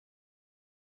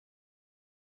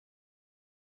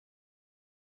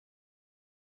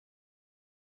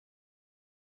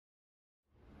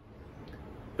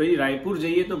भाई रायपुर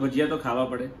जाइए तो भजिया तो खावा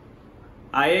पड़े,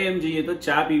 IIM जाइए तो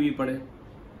चा पीवी पड़े,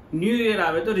 न्यू ईयर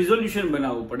आवे तो रिजोल्यूशन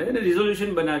बनावવું પડે અને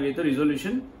રિઝોલ્યુશન બનાવીએ તો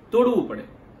રિઝોલ્યુશન તોડવું પડે.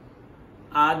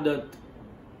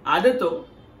 આદતો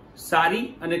સારી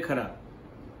અને ખરાબ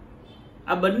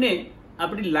આ બંને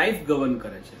આપણી લાઈફ ગવર્ન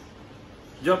કરે છે.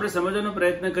 જો આપણે સમજવાનો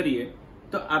પ્રયત્ન કરીએ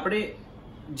તો આપણે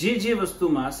જે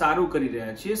વસ્તુમાં સારું કરી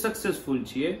રહ્યા છીએ, सक्सेसफुल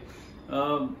છીએ,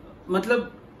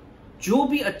 मतलब जो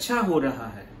भी अच्छा हो रहा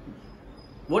है,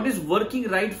 what is working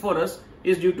right for us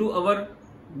is due to our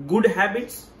good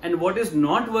habits, and what is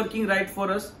not working right for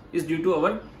us is due to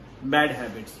our bad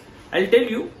habits. I'll tell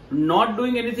you, not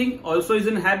doing anything also is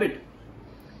an habit.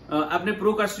 आपने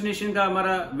procrastination का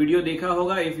हमारा video देखा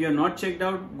होगा. If you are not checked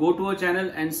out, go to our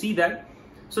channel and see that.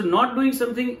 So not doing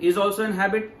something is also an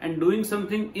habit, and doing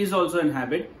something is also an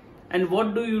habit. And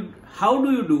how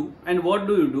do you do and what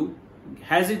do you do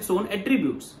has its own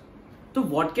attributes. तो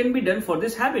what can be done for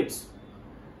this habits?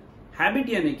 Habit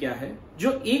यानी क्या है?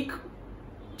 जो एक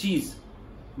चीज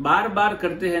बार बार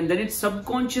करते हैं, then it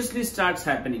subconsciously starts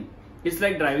happening. It's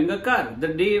like driving a car.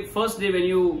 The first day when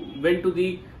you went to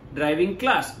the driving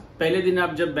class, पहले दिन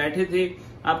आप जब बैठे थे,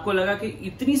 आपको लगा कि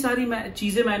इतनी सारी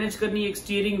चीजें मैनेज करनी. एक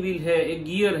स्टीयरिंग व्हील है, एक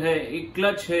गियर है, एक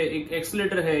क्लच है, एक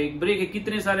एक्सीलेटर है, एक ब्रेक है,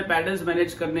 कितने सारे पैडल्स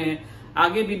मैनेज करने हैं.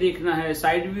 आगे भी देखना है,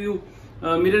 साइड व्यू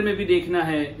मिरर में भी देखना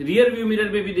है, रियर व्यू मिरर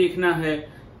में भी देखना है.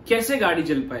 कैसे गाड़ी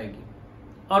चल पाएगी?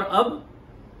 और अब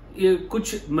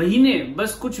कुछ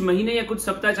महीने या कुछ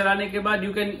सप्ताह चलाने के बाद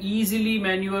you can easily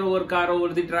manure over car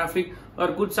over the traffic.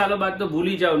 और कुछ सालों बाद तो भूल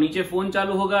ही जाओ, नीचे फोन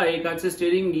चालू होगा, एक हाथ से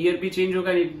स्टीयरिंग, गियर भी चेंज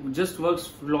होगा, it just works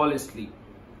flawlessly.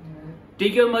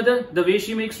 Take your mother, the way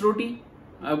she makes रोटी.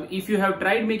 अब if you have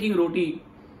tried making रोटी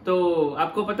तो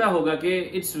आपको पता होगा कि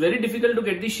it's very difficult to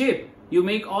get the shape. You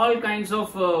make all kinds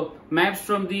of maps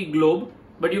from the globe,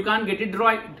 but you can't get it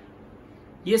right.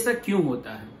 ये सब क्यों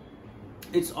होता है?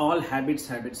 It's all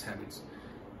habits.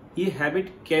 ये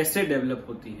हैबिट कैसे डेवलप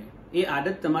होती है? ये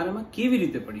आदत તમારામાં કેવી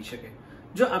રીતે પડી શકે?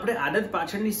 જો આપણે આદત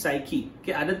પાછળની સાયકી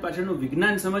કે આદત પાછળનું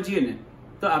વિજ્ઞાન સમજીએ ને,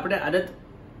 તો આપણે આદત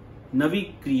નવી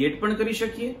ક્રિએટ પણ કરી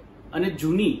શકીએ અને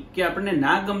જૂની કે આપણને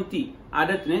ના ગમતી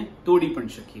આદતને તોડી પણ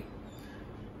શકીએ.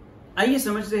 आइए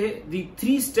समझते हैं दी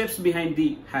 3 स्टेप्स बिहाइंड दी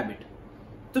हैबिट.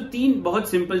 तो 3 बहुत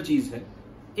सिंपल चीज है.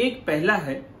 एक पहला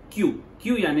है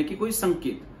क्यू यानी कि कोई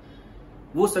संकेत.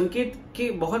 वो संकेत के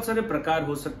बहुत सारे प्रकार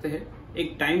हो सकते हैं.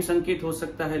 एक टाइम संकेत हो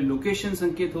सकता है, लोकेशन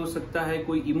संकेत हो सकता है,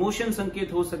 कोई इमोशन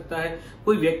संकेत हो सकता है,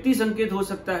 कोई व्यक्ति संकेत हो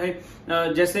सकता है.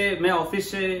 जैसे मैं ऑफिस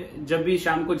से जब भी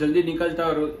शाम को जल्दी निकलता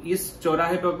और इस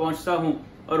चौराहे पर पहुंचता हूं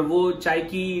और वो चाय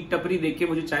की टपरी देख के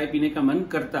मुझे चाय पीने का मन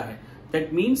करता है,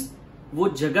 दैट मीन्स वो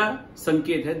जगह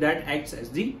संकेत है, that acts as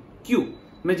the Q.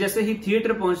 मैं जैसे ही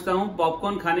थिएटर पहुंचता हूं,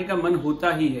 पॉपकॉर्न खाने का मन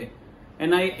होता ही है,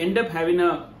 and I and up having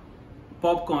a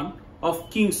popcorn of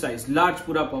king size, large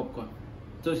पूरा पॉपकॉर्न.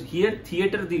 तो here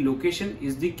theatre the location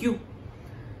is the Q.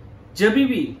 जब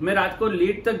भी मैं रात को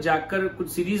लेट तक जागकर कुछ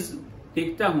सीरीज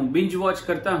देखता हूं, बिंज वॉच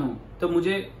करता हूं, तो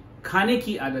मुझे खाने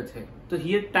की आदत है. तो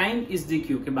here time is the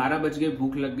Q कि 12 बज गए,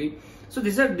 भूख लग गई. So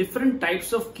this are different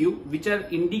types of Q which are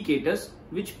indicators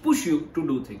which push you to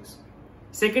do things.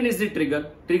 Second is the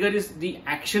trigger is the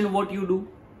action what you do.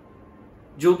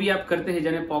 जो भी आप करते हैं,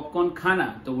 जैसे पॉपकॉर्न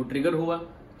खाना तो वो ट्रिगर हुआ,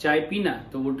 चाय पीना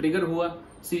तो वो ट्रिगर हुआ,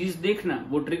 सीरीज देखना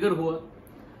वो ट्रिगर हुआ.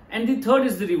 And the third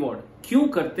is the reward. क्यों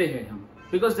करते हैं हम?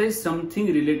 Because there is something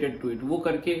related to it. वो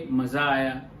करके मजा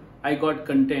आया, आई गॉट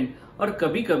कंटेंट. और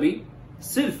कभी कभी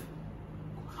सिर्फ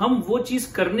हम वो चीज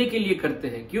करने के लिए करते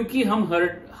हैं, क्योंकि हम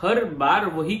हर बार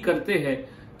वही करते हैं.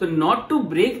 तो not to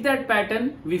break that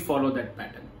pattern, we follow that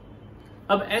pattern.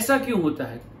 अब ऐसा क्यों होता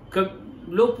है?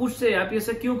 लोग पूछते हैं आप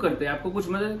ऐसा क्यों करते हैं, आपको कुछ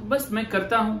मदद? बस मैं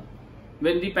करता हूं.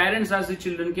 When the parents ask the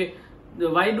children के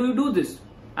why do you do this?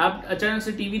 आप अचानक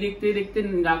से टीवी देखते देखते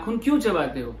नाखून क्यों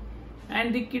चबाते हो?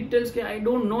 And the kid tells के I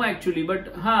don't know actually,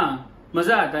 but हाँ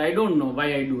मजा आता है, I don't know why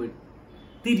I do it.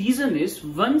 The reason is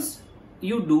once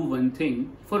you do one thing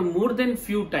for more than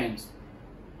few times,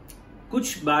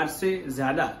 कुछ बार से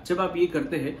ज्यादा जब आप ये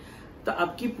करते हैं तो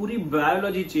आपकी पूरी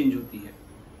बायोलॉजी चेंज होती है.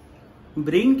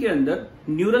 ब्रेन के अंदर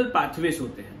न्यूरल पाथवेज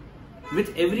होते हैं.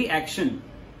 विथ एवरी एक्शन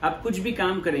आप कुछ भी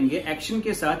काम करेंगे, एक्शन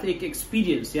के साथ एक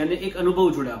एक्सपीरियंस यानी एक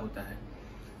अनुभव जुड़ा होता है.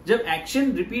 जब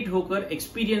एक्शन रिपीट होकर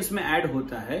एक्सपीरियंस में ऐड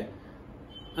होता है,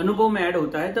 अनुभव में ऐड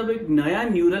होता है, तब एक नया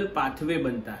न्यूरल पाथवे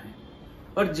बनता है.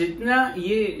 और जितना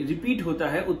ये रिपीट होता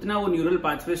है उतना वो न्यूरल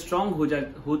पाथवे स्ट्रांग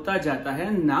होता जाता है.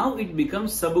 Now it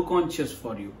becomes subconscious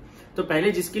for you. तो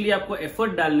पहले जिसके लिए आपको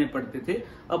एफर्ट डालने पड़ते थे,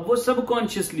 अब वो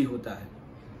सबकॉन्शियसली होता है.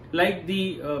 Like the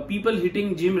people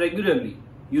hitting gym regularly,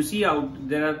 you see out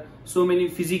there are so many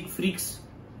physique freaks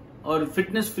और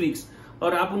फिटनेस फ्रीक्स,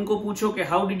 और आप उनको पूछो कि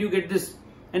how did you get this,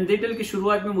 and they tell कि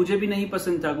शुरुआत में मुझे भी नहीं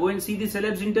पसंद था, go and C the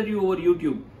celebs interview over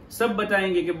YouTube, सब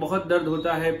बताएंगे कि बहुत दर्द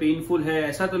होता है, पेनफुल है।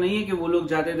 ऐसा तो नहीं है कि वो लोग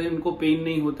जाते थे उनको पेन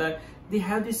नहीं होता है, they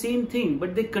have the same thing but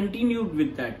they continued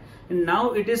with that, and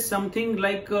now it is something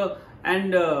like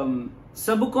and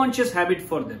subconscious habit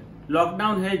for them.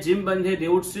 Lockdown है, जिम बंद है, they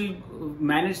would still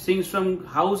manage things from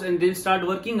house and they start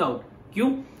working out.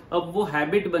 क्यों? अब वो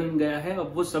habit बन गया है,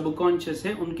 अब वो सबकॉन्शियस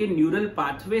है, उनके न्यूरल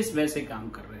पाथवेज वैसे काम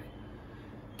कर रहे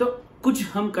हैं। तो कुछ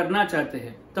हम करना चाहते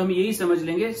हैं तो हम यही समझ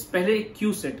लेंगे, पहले एक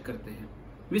क्यू सेट करते हैं।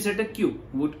 वी सेट अ क्यू,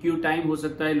 वो क्यू टाइम हो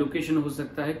सकता है, लोकेशन हो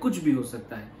सकता है, कुछ भी हो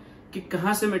सकता है कि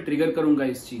कहां से मैं ट्रिगर करूंगा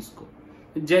इस चीज को।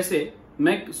 जैसे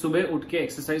मैं सुबह उठ के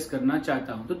एक्सरसाइज करना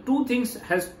चाहता हूं तो two things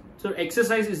has, so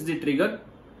exercise is the trigger,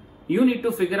 you need to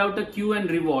figure out a Q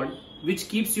and reward which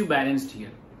keeps you balanced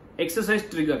here. Exercise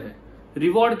trigger है,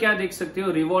 रिवॉर्ड क्या देख सकते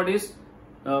हो, reward is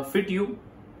fit you,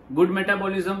 good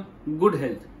metabolism, good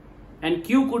health, and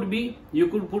Q could be, you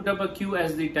could put up a Q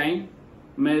as the time,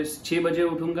 मैं 6 बजे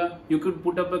उठूंगा, you could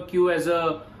put up a Q as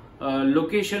a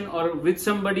location और with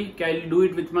somebody, can I do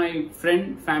it with my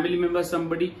friend, family member,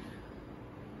 somebody.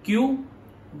 Q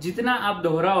जितना आप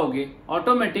दोहराओगे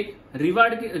automatic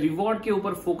reward के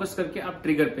ऊपर focus करके आप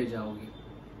trigger पे जाओगे।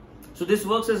 So this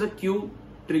works as a Q,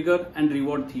 trigger and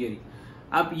reward theory.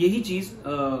 आप यही चीज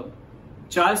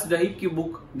चार्ल्स डहिक की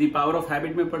book the power of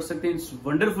habit में पढ़ सकते हैं, इट्स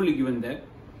वंडरफुली गिवन देयर।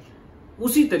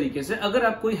 उसी तरीके से अगर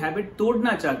आप कोई हैबिट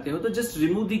तोड़ना चाहते हो तो जस्ट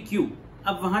रिमूव द क्यू,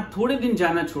 आप वहां थोड़े दिन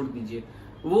जाना छोड़ दीजिए।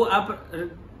 वो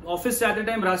आप ऑफिस से आते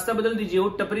टाइम रास्ता बदल दीजिए, वो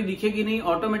टपरी दिखेगी नहीं,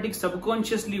 ऑटोमेटिक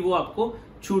सबकॉन्शियसली वो आपको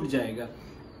छूट जाएगा।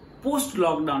 Post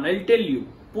lockdown, I tell you,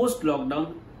 post lockdown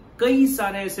कई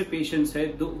सारे ऐसे पेशेंट्स है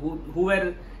who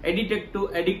are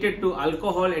addicted to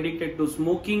alcohol, addicted to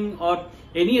smoking और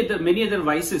मेनी अदर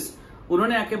वाइसेस।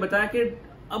 उन्होंने आके बताया कि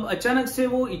अब अचानक से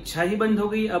वो इच्छा ही बंद हो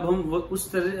गई, अब हम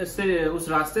उस तरह से उस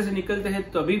रास्ते से निकलते हैं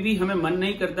तो अभी भी हमें मन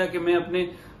नहीं करता कि मैं अपने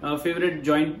फेवरेट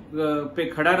जॉइंट पे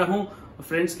खड़ा रहूं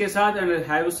फ्रेंड्स के साथ एंड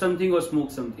हैव समथिंग और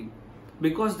smoke something,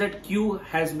 because that Q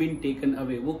has been taken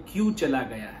away, वो क्यू चला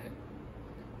गया है।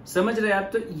 समझ रहे आप?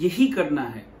 तो यही करना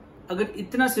है। अगर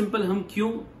इतना सिंपल हम क्यू,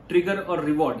 ट्रिगर और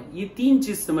रिवॉर्ड ये 3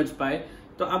 चीज समझ पाए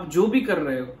तो आप जो भी कर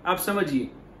रहे हो, आप समझिए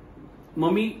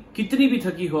मम्मी कितनी भी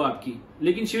थकी हो आपकी,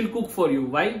 लेकिन she will cook for you.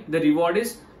 Why? The reward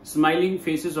is smiling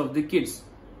faces of the kids,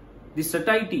 the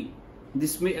satiety, the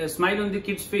smile on the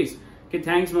kids face कि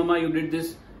thanks mama you did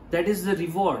this, that is the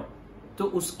reward. तो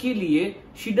उसके लिए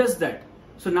she does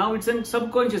that. So now it's an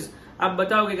subconscious. आप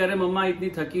बताओगे कि अरे मम्मा इतनी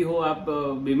थकी हो, आप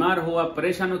बीमार हो, आप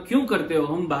परेशान हो, क्यों करते हो,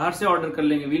 हम बाहर से ऑर्डर कर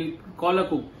लेंगे, will call a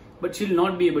cook, but she will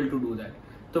not be able to do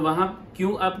that. तो वहां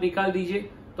क्यों आप निकाल दीजिए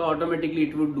तो automatically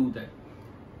it would do that.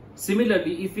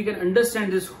 Similarly, if we can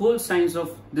understand this whole science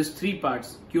of these 3 parts,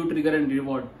 cue, trigger and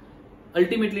reward,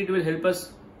 ultimately it will help us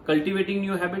cultivating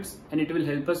new habits and it will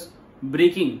help us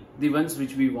breaking the ones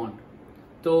which we want.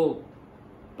 So,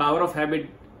 power of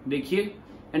habit देखिए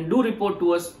and do report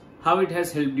to us how it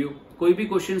has helped you. कोई भी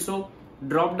questions हो,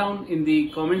 drop down in the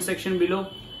comment section below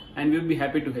and we'll be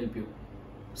happy to help you.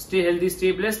 Stay healthy,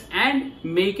 stay blessed and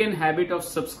make an habit of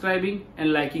subscribing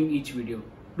and liking each video.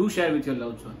 Do share with your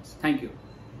loved ones. Thank you.